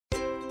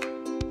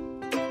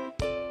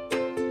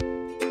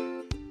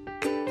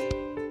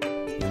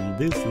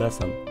this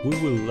lesson, we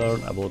will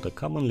learn about a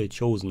commonly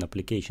chosen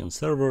application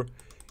server,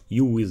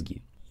 uWSGI.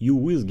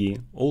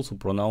 uWSGI, also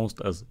pronounced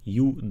as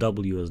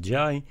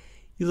uWSGI,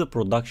 is a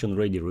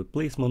production-ready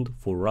replacement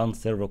for run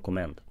server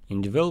command. In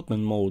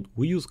development mode,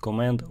 we use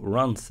command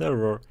run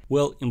server,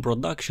 while in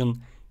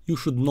production, you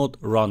should not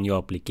run your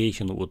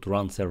application with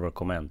run server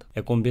command.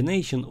 A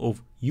combination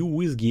of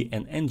uWSGI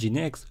and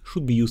nginx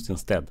should be used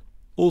instead.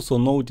 Also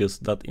notice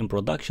that in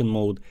production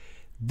mode,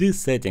 these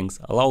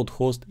settings allowed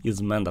host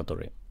is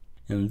mandatory.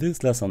 In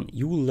this lesson,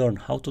 you will learn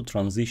how to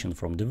transition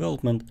from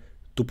development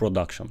to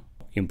production.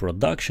 In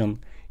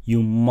production,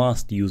 you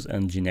must use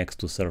nginx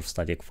to serve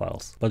static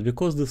files. But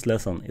because this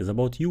lesson is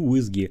about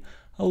uWSGI,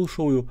 I will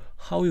show you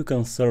how you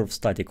can serve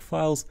static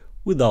files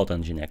without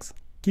nginx.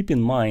 Keep in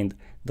mind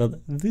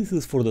that this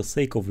is for the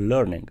sake of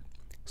learning,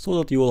 so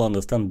that you will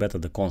understand better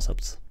the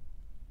concepts.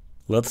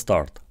 Let's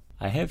start.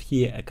 I have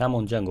here a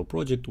common Django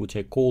project which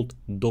I called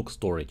doc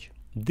storage.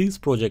 This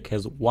project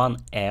has one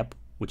app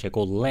which I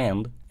call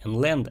land, and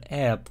land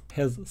app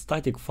has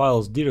static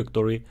files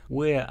directory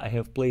where I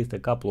have placed a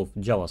couple of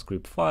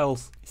JavaScript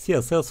files,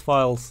 CSS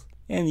files,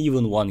 and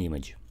even one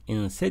image.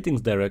 In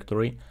settings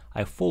directory,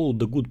 I followed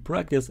the good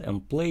practice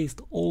and placed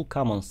all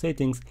common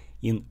settings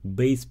in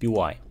base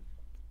py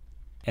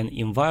and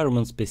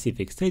environment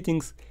specific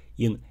settings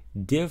in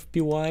dev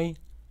py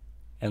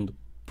and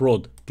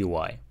prod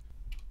py.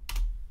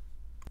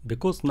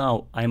 Because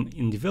now I'm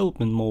in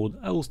development mode,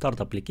 I will start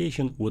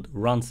application with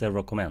run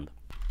server command.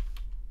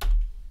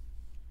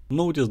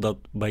 Notice that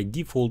by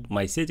default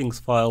my settings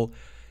file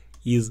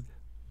is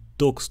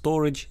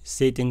doc-storage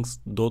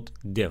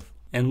settings.dev,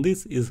 and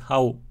this is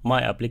how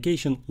my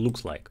application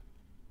looks like.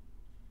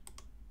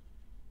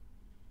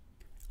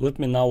 Let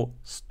me now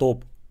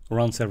stop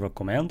run server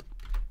command,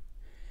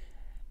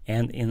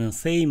 and in the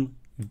same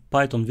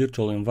Python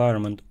virtual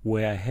environment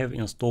where I have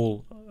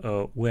installed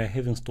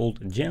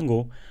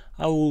Django,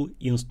 I will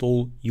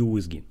install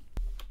uWSGI.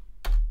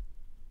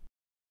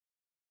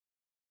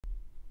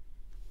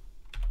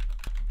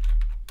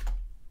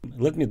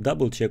 Let me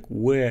double check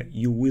where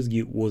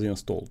uWSGI was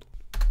installed.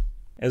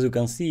 As you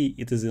can see,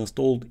 it is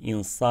installed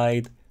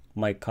inside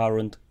my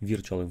current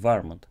virtual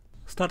environment.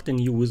 Starting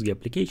uWSGI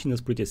application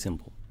is pretty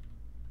simple.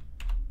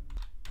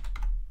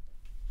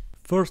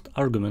 First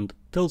argument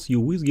tells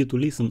uWSGI to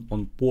listen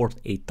on port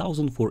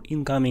 8000 for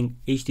incoming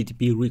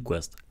HTTP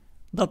request.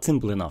 That's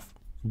simple enough.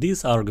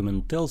 This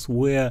argument tells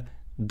where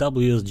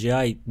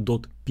uWSGI.py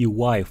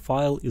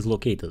file is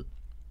located.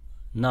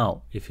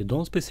 Now, if you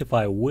don't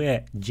specify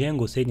where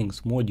Django settings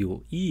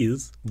module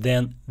is,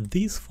 then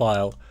this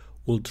file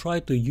will try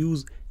to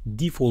use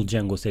default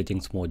Django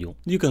settings module.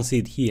 You can see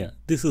it here.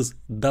 This is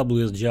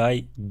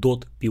uWSGI.py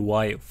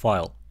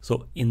file.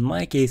 So in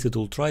my case, it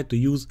will try to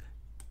use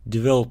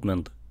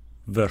development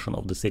version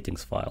of the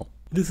settings file.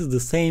 This is the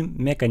same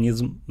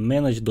mechanism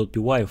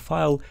manage.py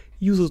file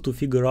uses to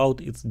figure out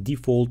its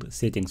default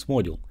settings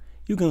module.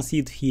 You can see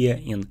it here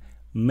in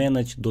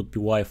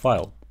manage.py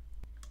file.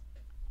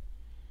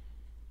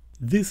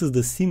 This is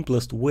the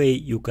simplest way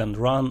you can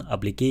run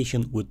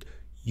application with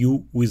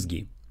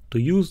uWSGI. To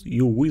use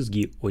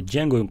uWSGI or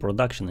Django in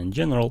production in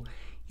general,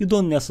 you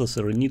don't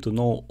necessarily need to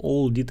know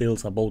all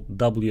details about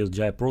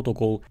uWSGI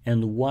protocol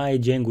and why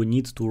Django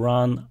needs to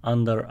run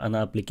under an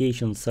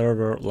application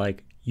server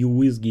like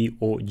uWSGI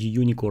or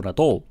gUnicorn at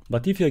all.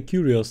 But if you're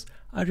curious,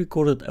 I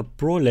recorded a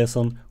pro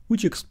lesson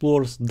which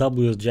explores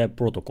uWSGI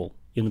protocol.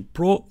 In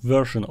pro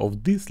version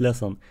of this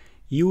lesson,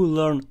 you will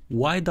learn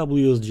why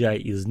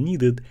uWSGI is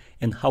needed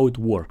and how it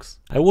works.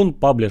 I won't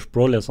publish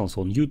pro lessons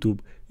on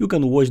YouTube, you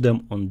can watch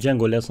them on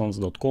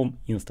djangolessons.com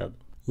instead.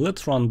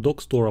 Let's run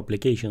docstore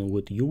application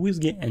with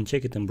uWSGI and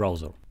check it in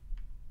browser.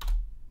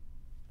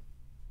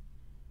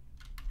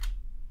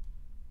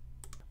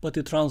 But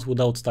it runs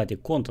without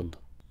static content.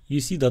 You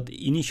see that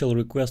initial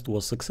request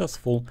was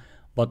successful,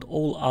 but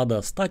all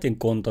other static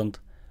content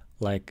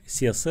like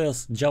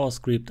CSS,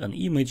 JavaScript and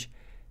image,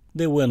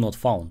 they were not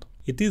found.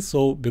 It is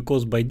so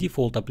because by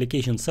default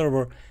application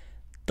server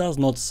does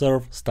not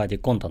serve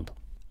static content.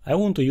 I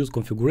want to use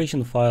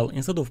configuration file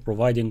instead of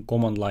providing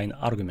command line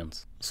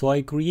arguments. So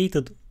I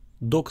created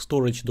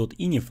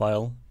docstorage.ini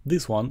file,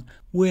 this one,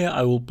 where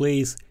I will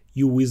place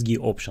uWSGI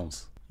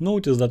options.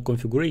 Notice that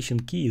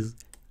configuration keys,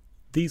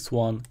 this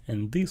one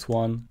and this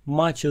one,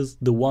 matches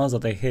the ones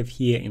that I have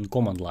here in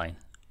command line.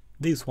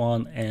 This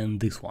one and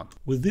this one.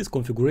 With this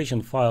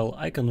configuration file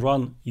I can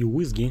run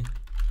uWSGI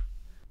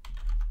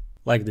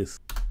like this.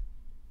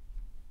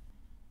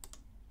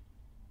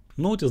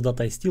 Notice that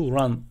I still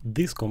run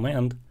this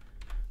command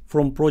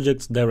from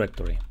projects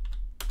directory.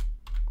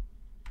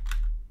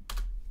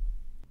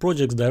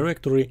 Projects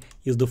directory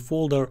is the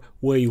folder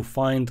where you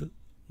find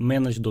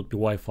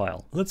manage.py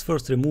file. Let's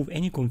first remove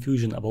any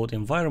confusion about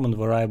environment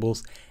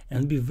variables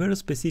and be very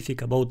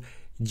specific about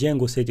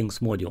Django settings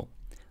module.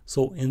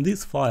 So in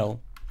this file,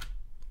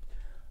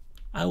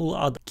 I will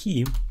add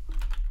key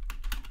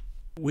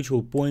which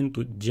will point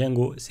to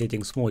Django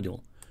settings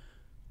module,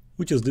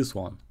 which is this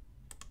one.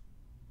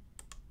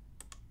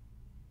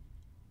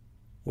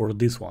 Or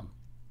this one.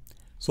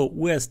 So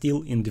we are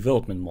still in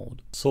development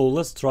mode. So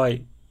let's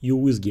try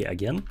uWSGI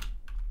again.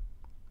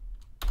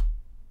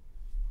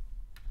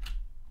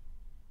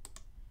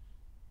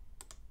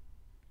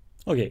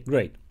 Okay,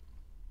 great.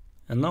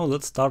 And now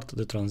let's start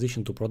the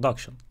transition to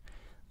production.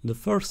 The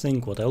first thing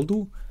what I'll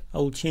do,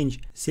 I'll change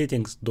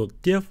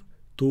settings.dev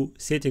to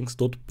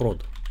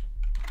settings.prod.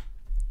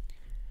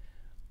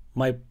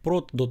 My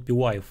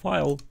prod.py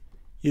file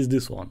is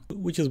this one,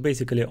 which is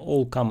basically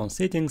all common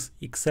settings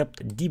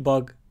except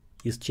debug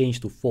is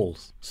changed to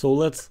false. So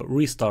let's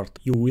restart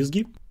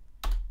uWSGI.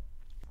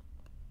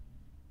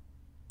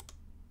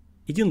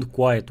 It didn't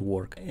quite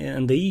work,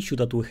 and the issue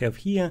that we have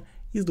here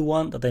is the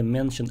one that I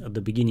mentioned at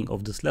the beginning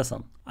of this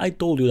lesson. I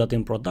told you that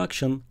in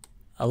production,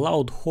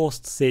 allowed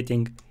host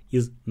setting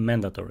is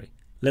mandatory.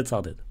 Let's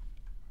add it.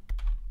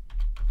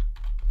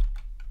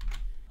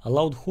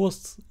 Allowed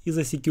hosts is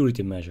a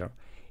security measure.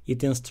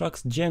 It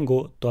instructs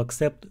Django to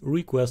accept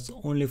requests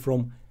only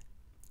from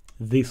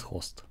this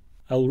host.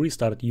 I'll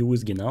restart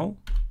uWSGI now.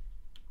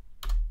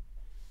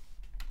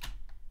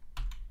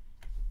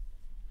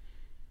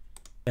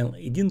 And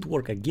it didn't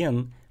work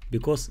again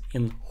because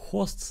in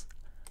hosts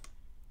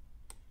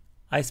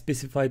I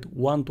specified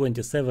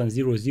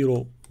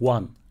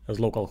 127.0.0.1 as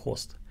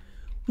localhost,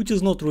 which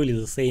is not really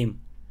the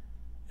same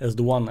as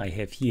the one I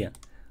have here.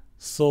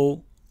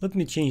 So let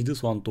me change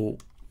this one to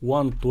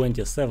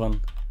 127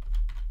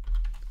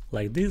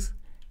 like this,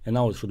 and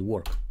now it should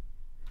work.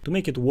 To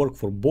make it work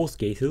for both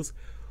cases,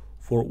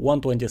 for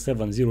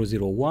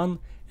 127.0.0.1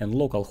 and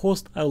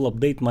localhost, I will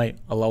update my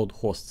allowed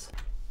hosts.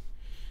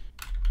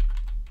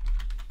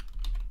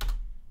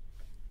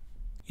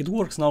 It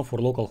works now for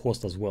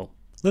localhost as well.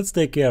 Let's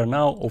take care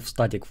now of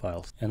static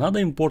files.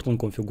 Another important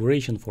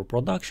configuration for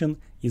production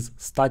is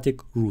static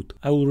root.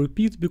 I will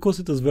repeat because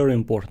it is very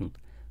important.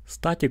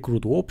 Static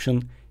root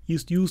option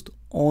is used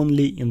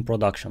only in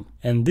production,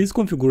 and this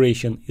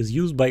configuration is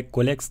used by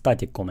collect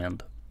static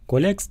command.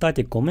 Collect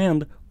static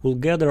command will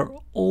gather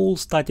all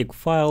static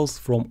files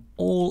from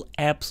all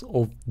apps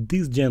of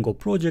this Django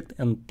project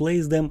and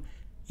place them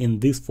in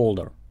this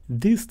folder.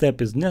 This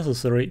step is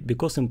necessary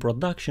because in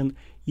production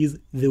is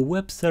the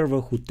web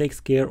server who takes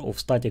care of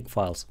static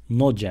files,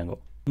 not Django.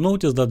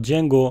 Notice that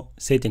Django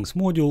settings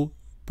module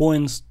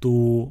points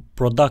to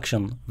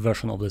production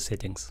version of the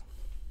settings.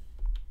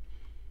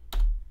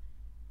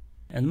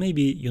 And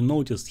maybe you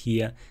noticed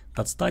here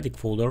that static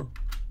folder,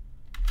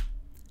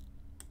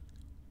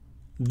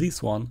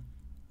 this one,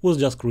 was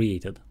just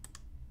created.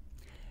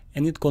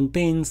 And it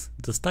contains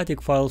the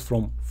static files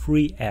from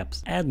 3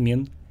 apps: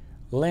 admin,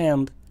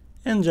 land,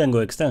 and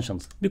Django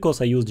extensions, because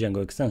I use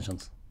Django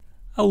extensions.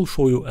 I will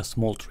show you a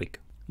small trick.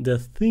 The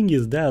thing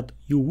is that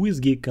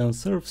uWSGI can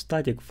serve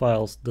static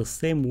files the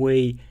same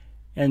way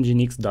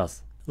Nginx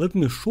does. Let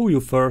me show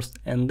you first,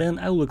 and then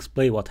I will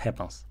explain what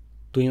happens.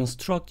 To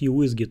instruct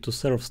uWSGI to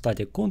serve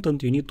static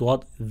content, you need to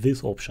add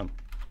this option.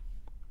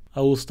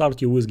 I will start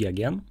uWSGI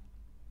again,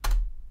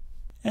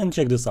 and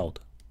check this out.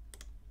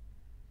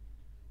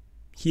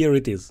 Here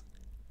it is.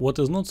 What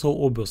is not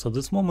so obvious at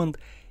this moment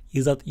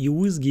is that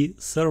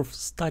uWSGI serves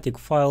static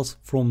files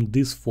from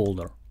this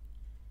folder.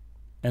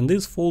 And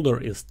this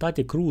folder is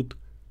static root,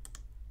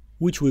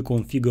 which we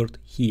configured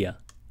here,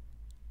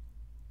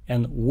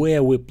 and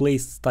where we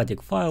place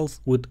static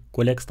files with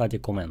collect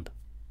static command.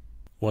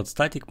 What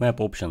static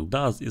map option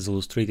does is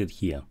illustrated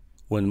here.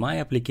 When my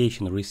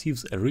application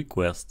receives a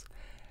request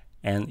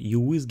and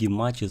uWSGI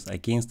matches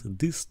against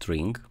this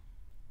string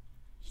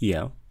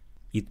here,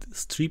 it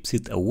strips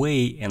it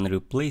away and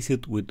replaces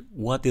it with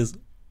what is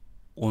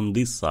on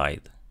this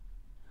side,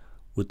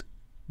 with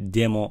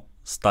demo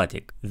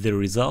static. The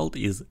result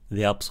is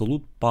the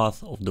absolute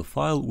path of the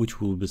file which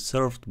will be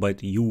served by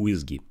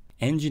uWSGI.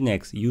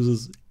 Nginx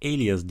uses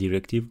alias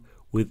directive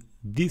with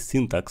this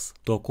syntax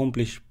to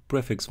accomplish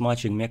prefix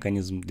matching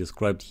mechanism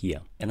described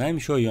here. And I'm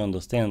sure you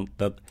understand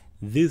that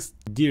this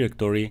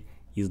directory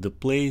is the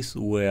place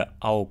where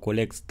our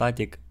collect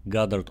static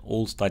gathered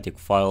all static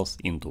files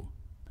into.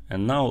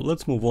 And now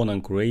let's move on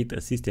and create a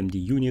systemd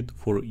unit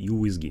for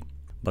uWSGI.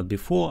 But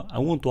before, I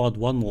want to add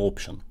one more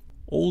option.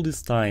 All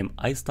this time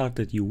I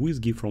started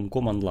uWSGI from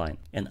command line,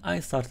 and I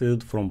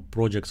started it from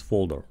projects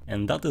folder.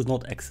 And that is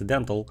not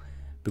accidental,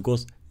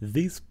 because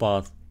this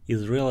path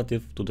is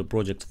relative to the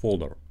projects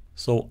folder.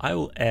 So I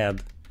will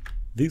add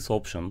this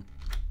option.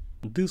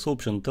 This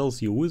option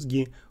tells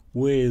uWSGI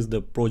where is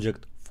the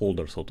project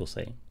folder, so to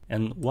say.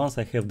 And once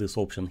I have this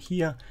option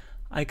here,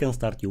 I can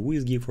start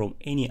uWSGI from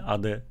any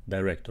other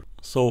directory.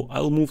 So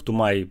I'll move to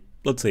my,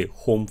 let's say,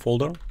 home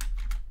folder.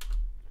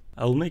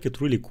 I'll make it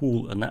really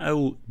cool, and I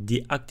will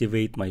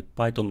deactivate my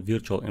Python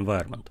virtual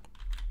environment.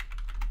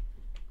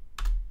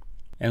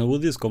 And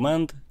with this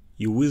command,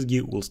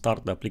 uWSGI will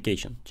start the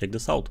application. Check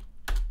this out.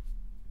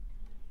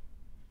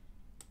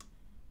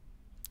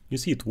 You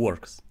see, it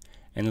works.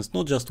 And it's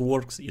not just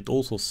works, it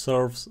also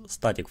serves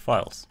static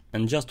files.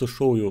 And just to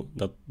show you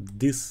that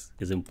this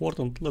is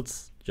important,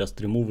 let's just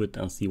remove it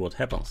and see what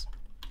happens.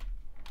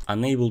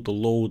 Unable to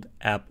load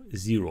app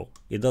 0.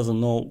 It doesn't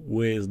know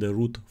where is the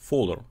root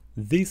folder.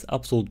 This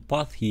absolute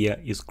path here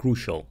is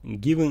crucial.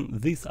 Given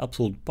this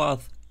absolute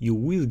path,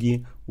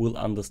 uWSGI will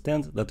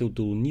understand that it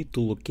will need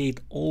to locate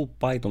all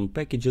Python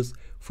packages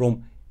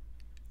from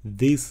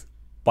this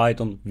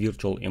Python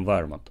virtual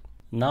environment.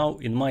 Now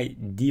in my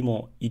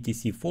demo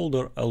etc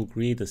folder, I'll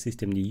create a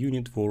systemd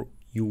unit for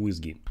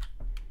uWSGI.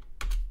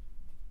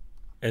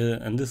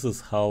 And this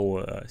is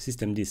how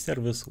systemd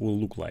service will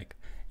look like.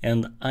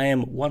 And I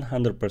am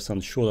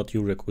 100% sure that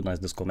you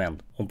recognize this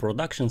command. On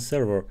production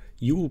server,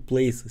 you will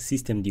place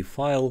systemd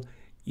file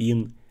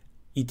in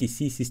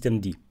etc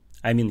systemd,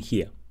 I mean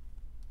here.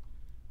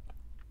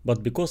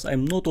 But because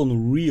I'm not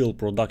on real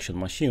production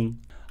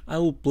machine, I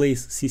will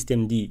place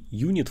systemd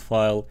unit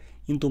file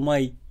into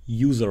my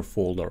user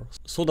folder,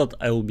 so that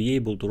I will be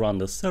able to run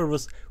the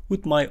service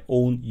with my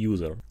own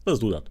user. Let's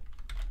do that.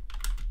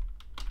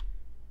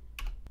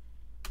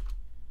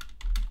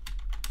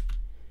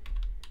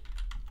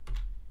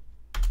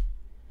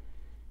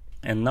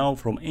 And now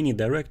from any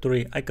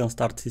directory I can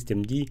start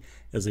systemd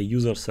as a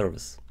user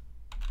service.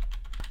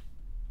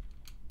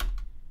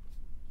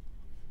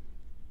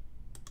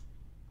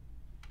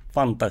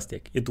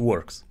 Fantastic, it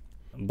works.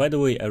 By the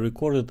way, I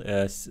recorded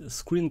a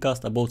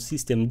screencast about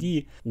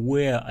systemd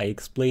where I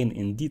explain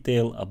in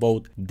detail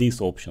about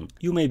this option.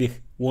 You maybe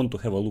want to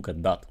have a look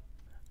at that.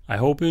 I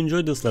hope you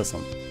enjoyed this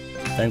lesson.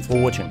 Thanks for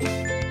watching.